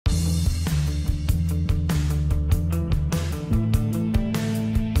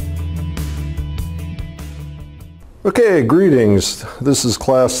Okay, greetings. This is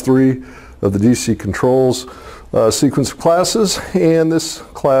class 3 of the DC Controls sequence of classes, and this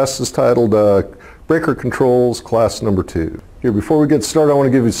class is titled Breaker Controls, class number 2. Here, before we get started, I want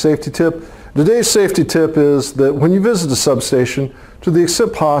to give you a safety tip. Today's safety tip is that when you visit a substation, to the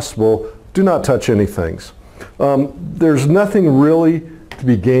extent possible, do not touch anything. There's nothing really to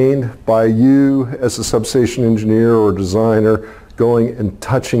be gained by you as a substation engineer or designer going and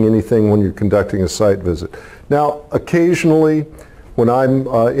touching anything when you're conducting a site visit. Now, occasionally, when I'm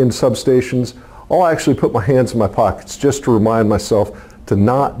in substations, I'll actually put my hands in my pockets just to remind myself to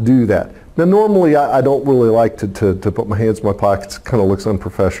not do that. Now, normally, I don't really like to put my hands in my pockets. It kind of looks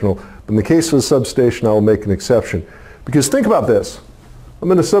unprofessional. But in the case of a substation, I will make an exception. Because think about this.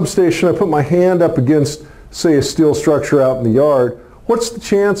 I'm in a substation. I put my hand up against, say, a steel structure out in the yard. What's the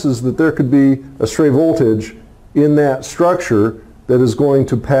chances that there could be a stray voltage in that structure that is going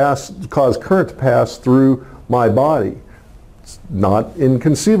to cause current to pass through my body? It's not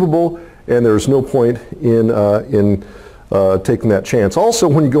inconceivable, and there's no point in taking that chance. Also,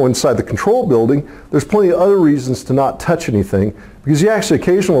 when you go inside the control building, there's plenty of other reasons to not touch anything, because you actually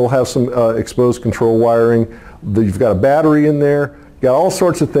occasionally will have some exposed control wiring. You've got a battery in there, you've got all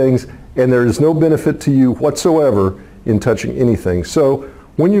sorts of things, and there is no benefit to you whatsoever in touching anything. So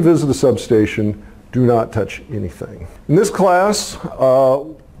when you visit a substation, do not touch anything. In this class,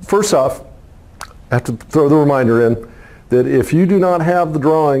 first off, I have to throw the reminder in that if you do not have the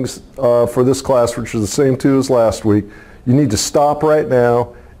drawings for this class, which are the same two as last week, you need to stop right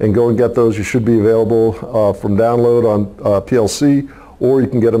now and go and get those. You should be available from download on PLC, or you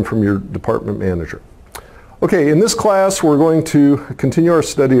can get them from your department manager. Okay, in this class we're going to continue our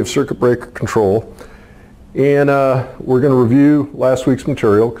study of circuit breaker control, and we're going to review last week's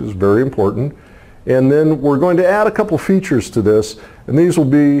material because it's very important. And then we're going to add a couple features to this, and these will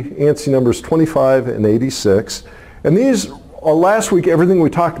be ANSI numbers 25 and 86. And these, last week, everything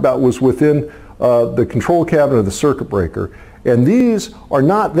we talked about was within the control cabinet of the circuit breaker. And these are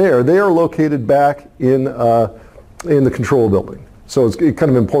not there. They are located back in the control building. So it's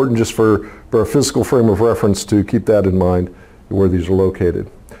kind of important just for a physical frame of reference to keep that in mind where these are located.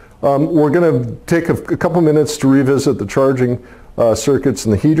 We're going to take a couple minutes to revisit the charging circuits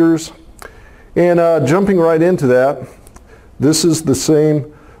and the heaters. And jumping right into that, this is the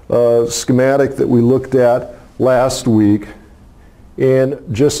same schematic that we looked at last week. And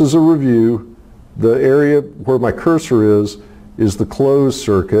just as a review, the area where my cursor is the closed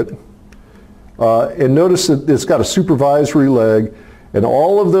circuit. And notice that it's got a supervisory leg, and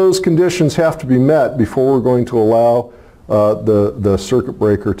all of those conditions have to be met before we're going to allow the circuit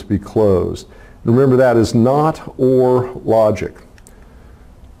breaker to be closed. And remember, that is not OR logic.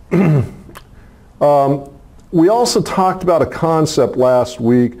 We also talked about a concept last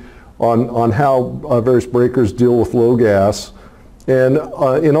week on how various breakers deal with low gas. And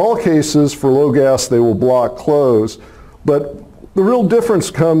in all cases, for low gas, they will block close. But the real difference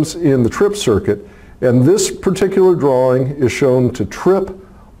comes in the trip circuit. And this particular drawing is shown to trip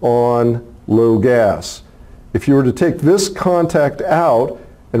on low gas. If you were to take this contact out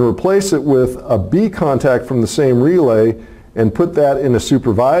and replace it with a B contact from the same relay and put that in a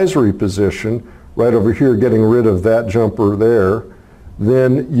supervisory position, right over here, getting rid of that jumper there,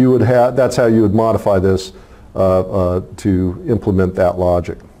 then you would have, that's how you would modify this to implement that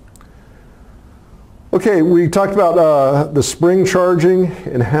logic. Okay, we talked about the spring charging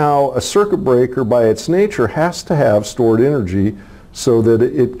and how a circuit breaker by its nature has to have stored energy so that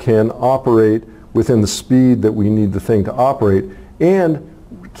it can operate within the speed that we need the thing to operate. And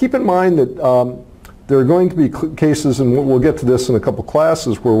keep in mind that there are going to be cases, and we'll get to this in a couple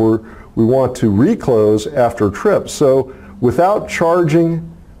classes, where we want to reclose after a trip. So without charging,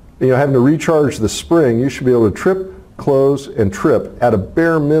 having to recharge the spring, you should be able to trip, close, and trip at a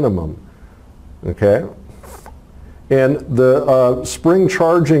bare minimum. Okay? And the spring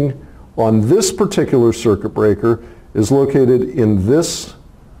charging on this particular circuit breaker is located in this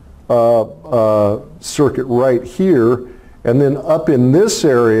circuit right here. And then up in this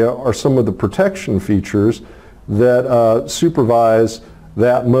area are some of the protection features that supervise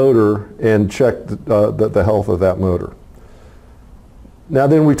that motor and check the health of that motor. Now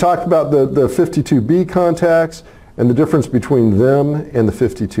then, we talked about the 52B contacts and the difference between them and the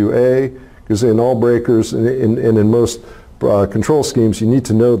 52A, because in all breakers and in most control schemes, you need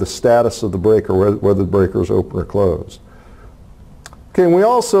to know the status of the breaker, whether the breaker is open or closed. Okay, and we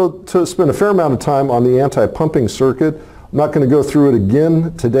also spent a fair amount of time on the anti-pumping circuit. I'm not going to go through it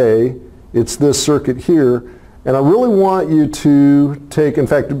again today. It's this circuit here. And I really want you to take, in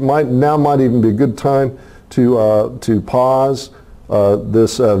fact, now might even be a good time to pause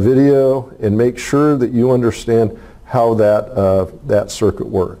this video and make sure that you understand how that circuit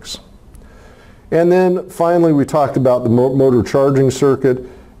works. And then finally we talked about the motor charging circuit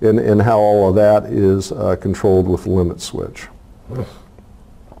and how all of that is controlled with the limit switch.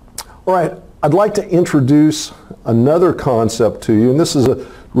 All right, I'd like to introduce another concept to you, and this is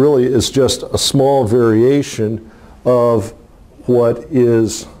really is just a small variation of what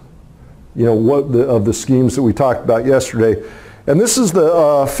is, of the schemes that we talked about yesterday. And this is the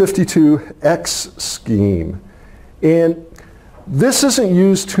 52X scheme. And this isn't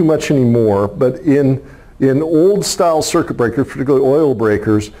used too much anymore, but in old style circuit breakers, particularly oil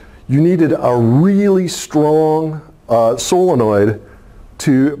breakers, you needed a really strong solenoid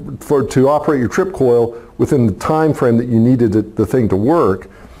to operate your trip coil within the time frame that you needed the thing to work.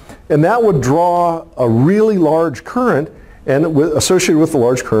 And that would draw a really large current, and associated with the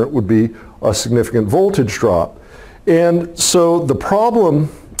large current would be a significant voltage drop. And so the problem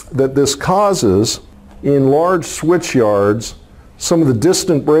that this causes in large switch yards, some of the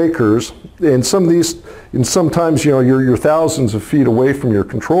distant breakers, and some of these, and sometimes you're thousands of feet away from your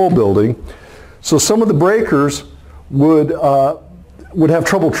control building, so some of the breakers would have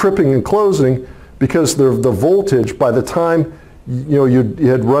trouble tripping and closing because the voltage, by the time you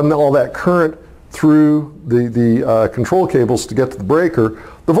had run all that current through the control cables to get to the breaker,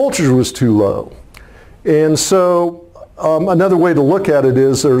 the voltage was too low. And so another way to look at it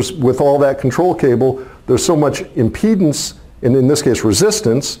is with all that control cable, there's so much impedance, and in this case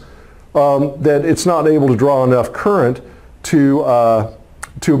resistance, that it's not able to draw enough current to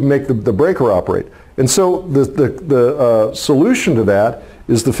make the breaker operate. And so the solution to that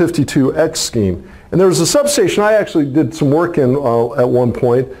is the 52X scheme. And there was a substation I actually did some work in at one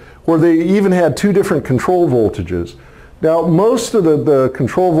point where they even had two different control voltages. Now most of the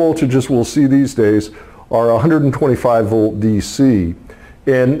control voltages we'll see these days are 125 volt DC.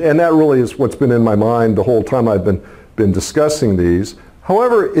 And that really is what's been in my mind the whole time I've been discussing these.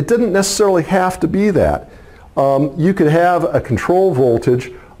 However, it didn't necessarily have to be that. You could have a control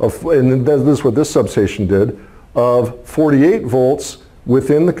voltage of, and this is what this substation did, of 48 volts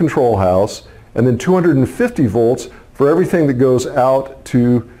within the control house, and then 250 volts for everything that goes out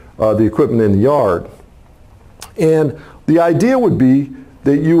to the equipment in the yard. And the idea would be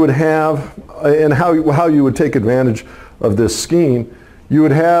that you would have, and how you would take advantage of this scheme, you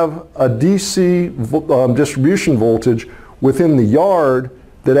would have a DC distribution voltage within the yard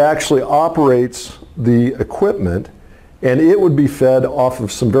that actually operates the equipment, and it would be fed off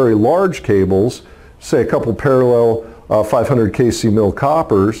of some very large cables, say a couple parallel 500 kc mil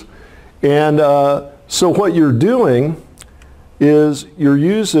coppers. And so what you're doing is you're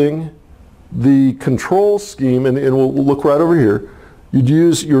using the control scheme, and we'll look right over here. You'd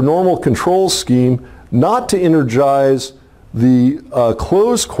use your normal control scheme not to energize the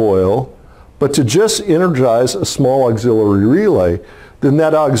closed coil, but to just energize a small auxiliary relay. Then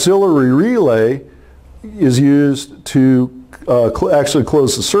that auxiliary relay is used to actually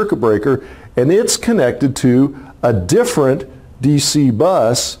close the circuit breaker, and it's connected to a different DC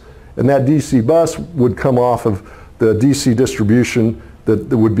bus, and that DC bus would come off of the DC distribution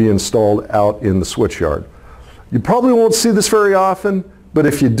that would be installed out in the switch yard. You probably won't see this very often, but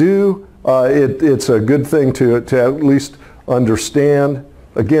if you do, it's a good thing to at least understand.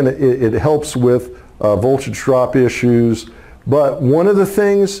 Again, it helps with voltage drop issues, but one of the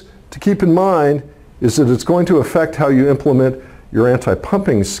things to keep in mind is that it's going to affect how you implement your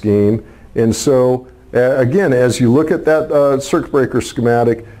anti-pumping scheme. And so again, as you look at that circuit breaker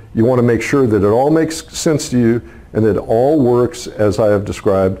schematic, you want to make sure that it all makes sense to you and that it all works as I have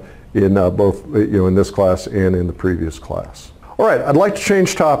described in both in this class and in the previous class. All right, I'd like to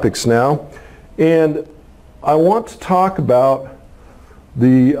change topics now, and I want to talk about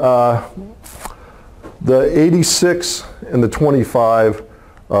the 86 and the 25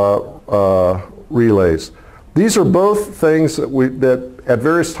 relays. These are both things that at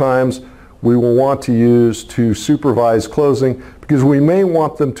various times we will want to use to supervise closing, because we may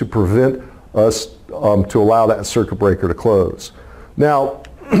want them to prevent us to allow that circuit breaker to close. Now,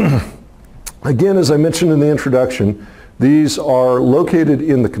 again, as I mentioned in the introduction, these are located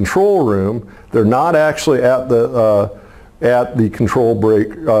in the control room. They're not actually at the control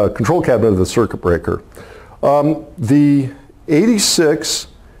cabinet of the circuit breaker. The 86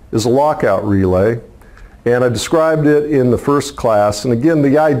 is a lockout relay, and I described it in the first class. And again,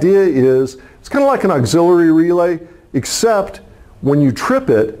 the idea is it's kind of like an auxiliary relay, except when you trip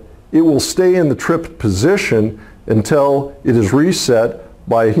it, it will stay in the tripped position until it is reset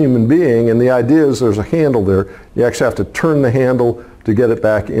by a human being. And the idea is there's a handle there. You actually have to turn the handle to get it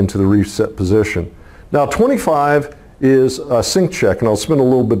back into the reset position. Now 25 is a sync check, and I'll spend a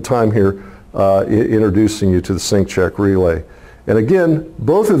little bit of time here introducing you to the sync check relay. And again,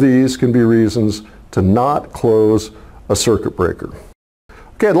 both of these can be reasons to not close a circuit breaker.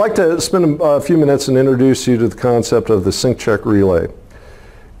 Okay, I'd like to spend a few minutes and introduce you to the concept of the sync check relay.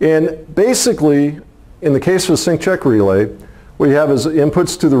 And basically, in the case of a sync check relay, what you have is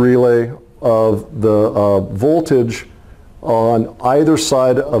inputs to the relay of the voltage on either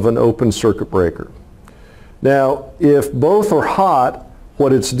side of an open circuit breaker. Now, if both are hot,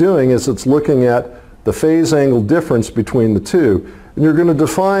 what it's doing is it's looking at the phase angle difference between the two. And you're going to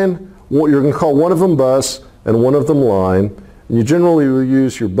define what you're going to call one of them bus and one of them line. And you generally will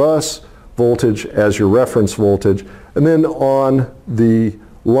use your bus voltage as your reference voltage. And then on the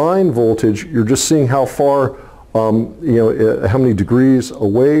line voltage, you're just seeing how far, how many degrees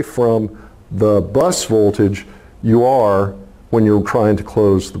away from the bus voltage you are when you're trying to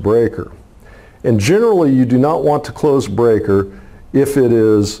close the breaker. And generally, you do not want to close a breaker if it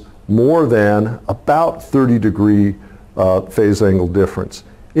is more than about 30-degree phase angle difference.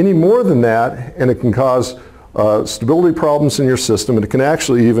 Any more than that, and it can cause stability problems in your system, and it can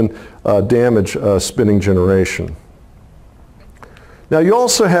actually even damage spinning generation. Now, you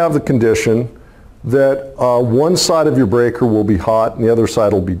also have the condition that one side of your breaker will be hot and the other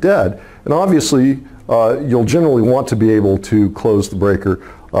side will be dead. And obviously, you'll generally want to be able to close the breaker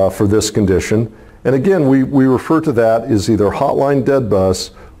for this condition. And again, we refer to that as either hot line dead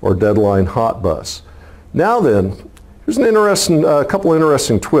bus or dead line hot bus. Now then, here's a couple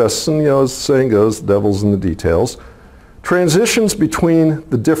interesting twists, and as the saying goes, the devil's in the details. Transitions between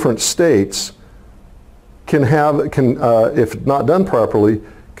the different states can if not done properly,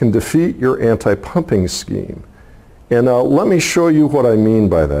 can defeat your anti-pumping scheme. And let me show you what I mean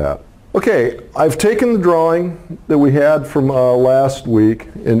by that. Okay, I've taken the drawing that we had from last week,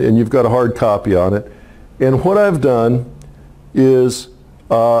 and you've got a hard copy on it. And what I've done is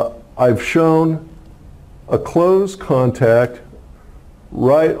I've shown a closed contact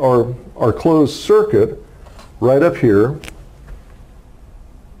or closed circuit right up here.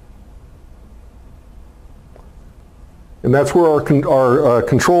 And that's where our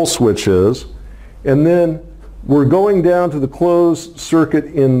control switch is. And then we're going down to the closed circuit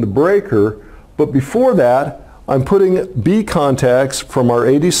in the breaker, but before that, I'm putting B contacts from our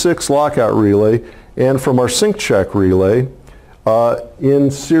 86 lockout relay and from our sync check relay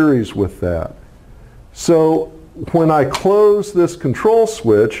in series with that. So when I close this control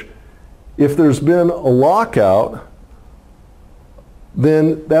switch, if there's been a lockout,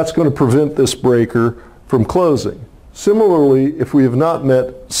 then that's going to prevent this breaker from closing. Similarly, if we have not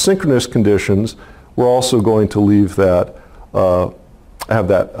met synchronous conditions, we're also going to leave that, not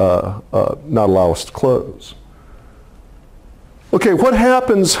allow us to close. Okay, what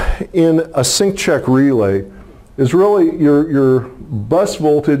happens in a sync check relay is really your bus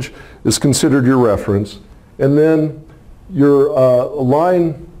voltage is considered your reference, and then your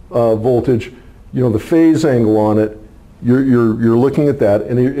line voltage, the phase angle on it, you're looking at that,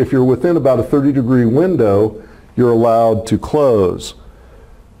 and if you're within about a 30-degree window, you're allowed to close.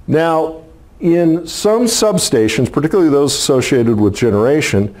 Now, in some substations, particularly those associated with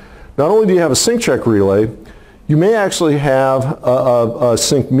generation, not only do you have a sync check relay, you may actually have a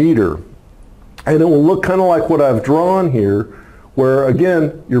sync meter. And it will look kind of like what I've drawn here, where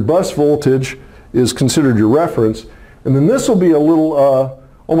again, your bus voltage is considered your reference, and then this will be a little,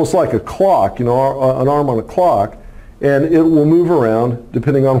 almost like a clock, an arm on a clock, and it will move around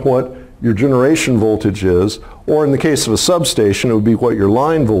depending on what your generation voltage is, or in the case of a substation, it would be what your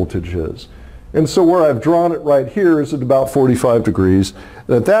line voltage is. And so where I've drawn it right here is at about 45 degrees.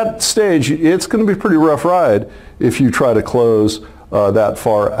 And at that stage, it's going to be a pretty rough ride if you try to close that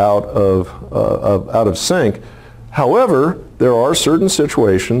far out of sync. However, there are certain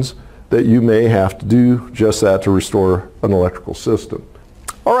situations that you may have to do just that to restore an electrical system.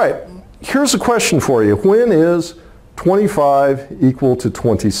 All right, here's a question for you. When is 25 equal to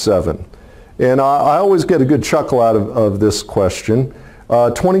 27? And I always get a good chuckle out of this question.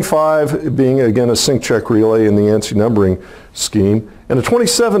 25 being, again, a sync check relay in the ANSI numbering scheme, and a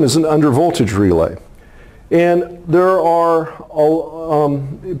 27 is an under voltage relay. And there are,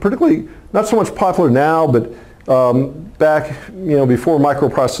 particularly, not so much popular now, but back, before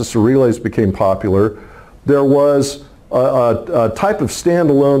microprocessor relays became popular, there was a type of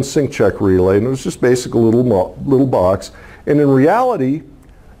standalone sync check relay, and it was just basically a little box. And in reality,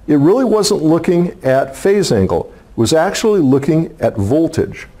 it really wasn't looking at phase angle. It was actually looking at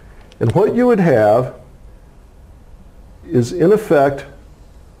voltage. And what you would have is, in effect,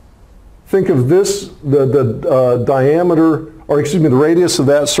 think of this, the diameter, or excuse me, the radius of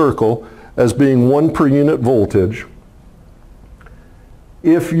that circle as being 1 per unit voltage.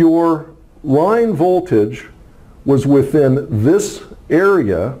 If your line voltage was within this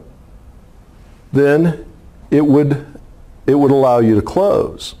area, then it would allow you to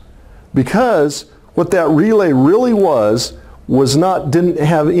close. Because what that relay really didn't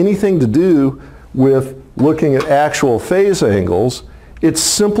have anything to do with looking at actual phase angles. It's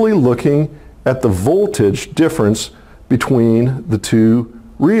simply looking at the voltage difference between the two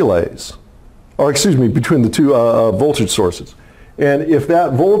relays, or excuse me, between the two voltage sources. And if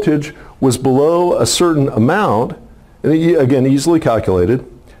that voltage was below a certain amount, and again easily calculated,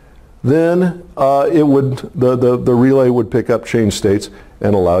 then the relay would pick up change states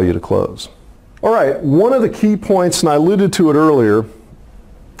and allow you to close. All right, one of the key points, and I alluded to it earlier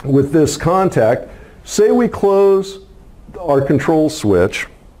with this contact, say we close our control switch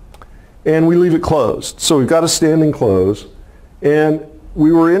and we leave it closed. So we've got a standing close, and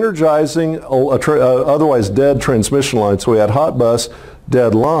we were energizing a otherwise dead transmission line, so we had hot bus,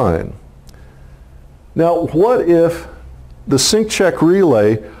 dead line. Now what if the sync check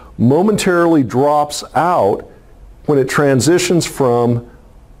relay momentarily drops out when it transitions from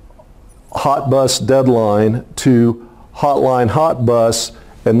hot bus dead line to hot line hot bus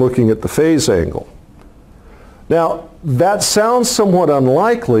and looking at the phase angle? Now that sounds somewhat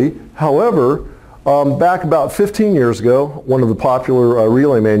unlikely. However, back about 15 years ago, one of the popular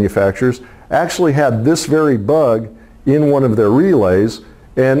relay manufacturers actually had this very bug in one of their relays,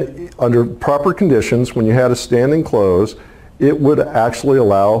 and under proper conditions, when you had a standing close, it would actually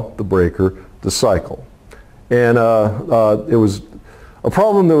allow the breaker to cycle. And it was a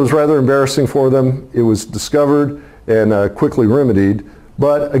problem that was rather embarrassing for them. It was discovered and quickly remedied.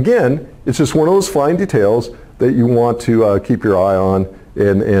 But again, it's just one of those fine details that you want to keep your eye on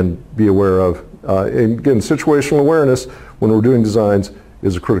and be aware of. And again, situational awareness when we're doing designs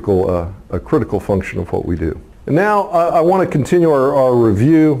is a critical function of what we do. And now I want to continue our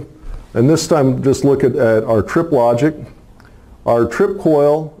review, and this time just look at our trip logic. Our trip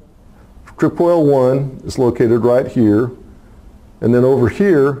coil 1 is located right here, and then over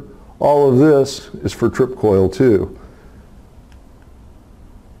here all of this is for trip coil 2.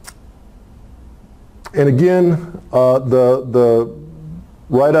 And again, the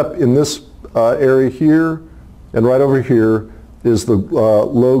right up in this area here and right over here is the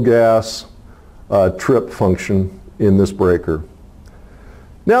low gas trip function in this breaker.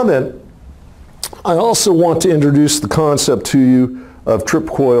 Now then, I also want to introduce the concept to you of trip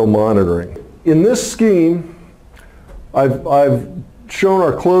coil monitoring. In this scheme, I've shown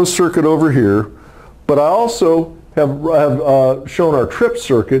our closed circuit over here, but I also have shown our trip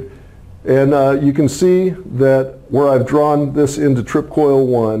circuit, and you can see that where I've drawn this into trip coil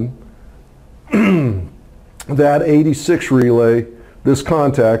 1, that 86 relay, this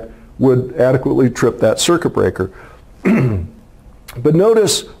contact, would adequately trip that circuit breaker. But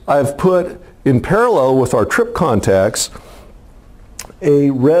notice I've put in parallel with our trip contacts a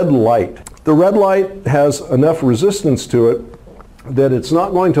red light. The red light has enough resistance to it that it's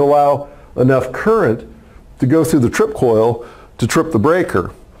not going to allow enough current to go through the trip coil to trip the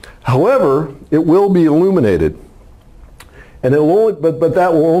breaker. However, it will be illuminated. And but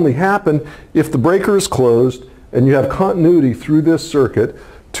that will only happen if the breaker is closed and you have continuity through this circuit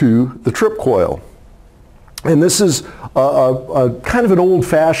to the trip coil. And this is a kind of an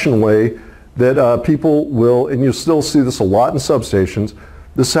old-fashioned way that people will, and you'll still see this a lot in substations,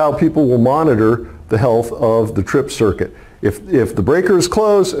 this is how people will monitor the health of the trip circuit. If the breaker is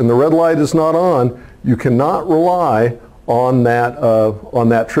closed and the red light is not on, you cannot rely on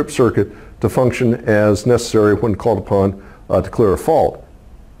that trip circuit to function as necessary when called upon to clear a fault.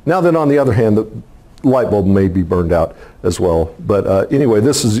 Now then, on the other hand, the light bulb may be burned out as well. But anyway,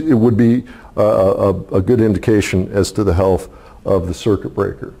 it would be a good indication as to the health of the circuit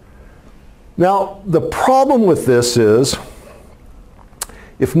breaker. Now, the problem with this is,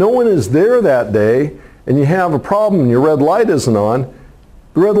 if no one is there that day and you have a problem and your red light isn't on,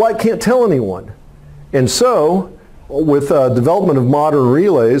 the red light can't tell anyone. And so, with development of modern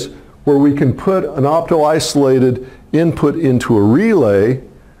relays, where we can put an opto-isolated input into a relay,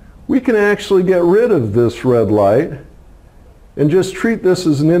 we can actually get rid of this red light and just treat this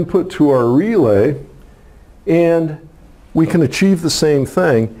as an input to our relay, and we can achieve the same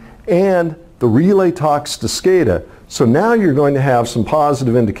thing, and the relay talks to SCADA. So now you're going to have some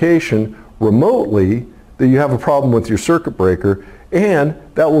positive indication remotely that you have a problem with your circuit breaker, and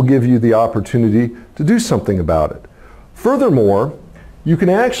that will give you the opportunity to do something about it. Furthermore, you can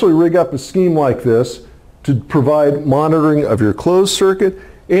actually rig up a scheme like this to provide monitoring of your closed circuit,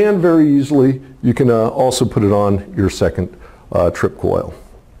 and very easily you can also put it on your second trip coil.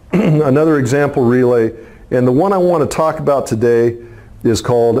 Another example relay, and the one I want to talk about today is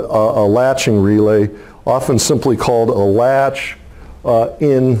called a latching relay, often simply called a latch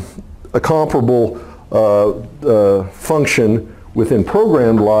in a comparable function within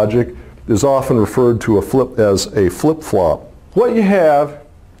programmed logic is often referred to as a flip-flop. What you have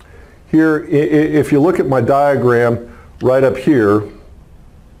here, if you look at my diagram right up here,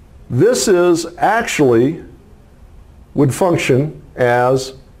 this is actually would function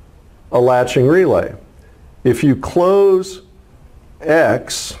as a latching relay. If you close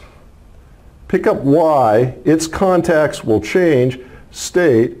X, pick up Y, its contacts will change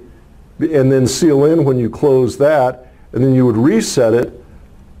state and then seal in when you close that, and then you would reset it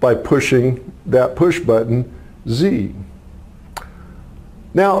by pushing that push button Z.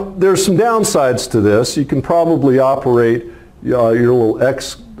 Now there's some downsides to this. You can probably operate your little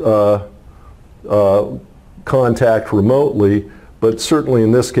X contact remotely, but certainly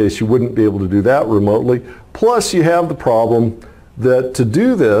in this case you wouldn't be able to do that remotely. Plus you have the problem that to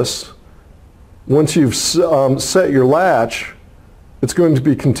do this, once you've set your latch, it's going to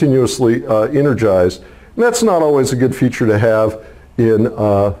be continuously energized. And that's not always a good feature to have in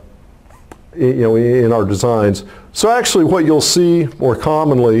in our designs. So actually what you'll see more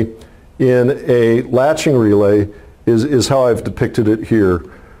commonly in a latching relay is how I've depicted it here,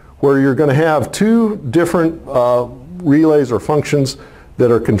 where you're going to have two different relays or functions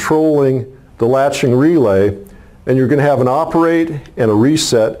that are controlling the latching relay, and you're going to have an operate and a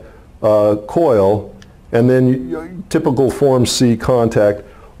reset coil, and then typical form C contact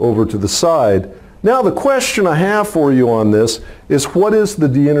over to the side. Now the question I have for you on this is, what is the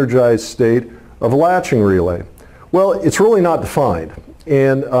de-energized state of a latching relay? Well, it's really not defined.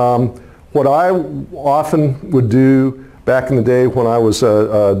 And what I often would do back in the day when I was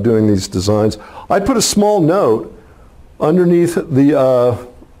doing these designs, I'd put a small note underneath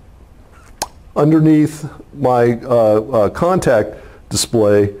my contact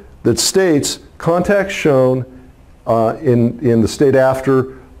display that states contact shown in the state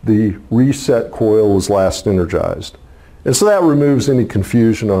after the reset coil was last energized. And so that removes any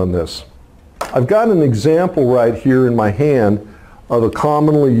confusion on this. I've got an example right here in my hand of a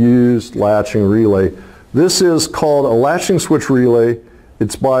commonly used latching relay. This is called a latching switch relay.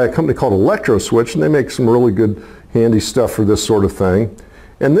 It's by a company called ElectroSwitch, and they make some really good handy stuff for this sort of thing.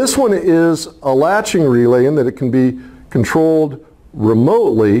 And this one is a latching relay in that it can be controlled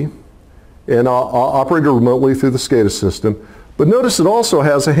remotely and operated remotely through the SCADA system. But notice it also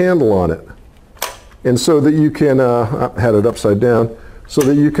has a handle on it. And so that you can, I had it upside down, so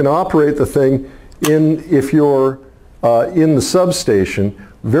that you can operate the thing if you're in the substation.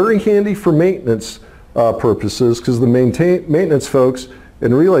 Very handy for maintenance purposes, because the maintenance folks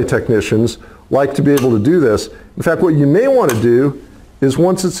and relay technicians like to be able to do this. In fact, what you may want to do is,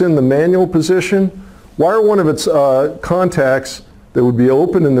 once it's in the manual position, wire one of its contacts that would be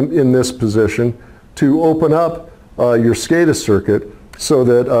open in this position to open up your SCADA circuit, so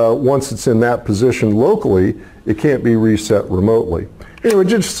that once it's in that position locally, it can't be reset remotely. Anyway,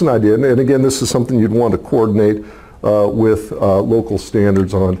 just an idea, and again, this is something you'd want to coordinate with local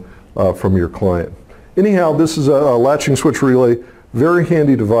standards on from your client. Anyhow, this is a latching switch relay, very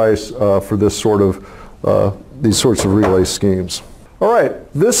handy device for this sort of these sorts of relay schemes. All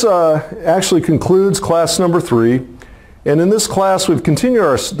right, this actually concludes class number 3, and in this class we've continued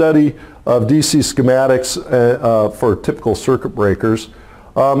our study of DC schematics for typical circuit breakers.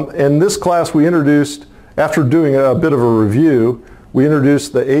 In this class we introduced, after doing a bit of a review, we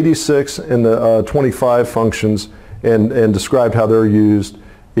introduced the 86 and the 25 functions and described how they're used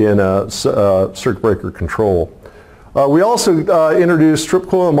in circuit breaker control. We also introduced strip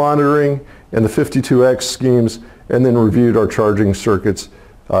coil monitoring and the 52X schemes, and then reviewed our charging circuits,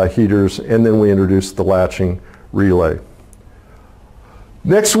 heaters, and then we introduced the latching relay.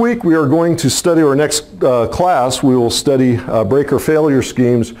 Next week we are going to study our next class. We will study breaker failure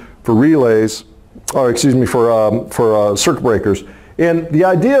schemes for relays, or excuse me, for circuit breakers. And the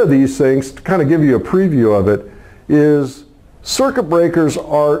idea of these things, to kind of give you a preview of it, is circuit breakers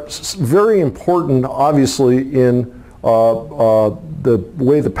are very important, obviously, in the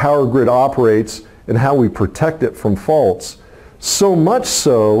way the power grid operates and how we protect it from faults. So much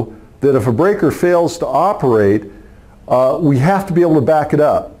so that if a breaker fails to operate, we have to be able to back it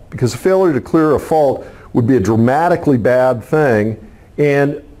up, because a failure to clear a fault would be a dramatically bad thing,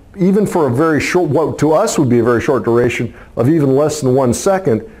 and even for a very short, what to us would be a very short duration of even less than 1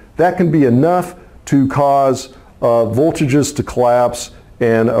 second, that can be enough to cause voltages to collapse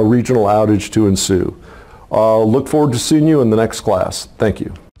and a regional outage to ensue. Look forward to seeing you in the next class. Thank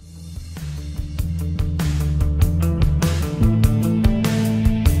you.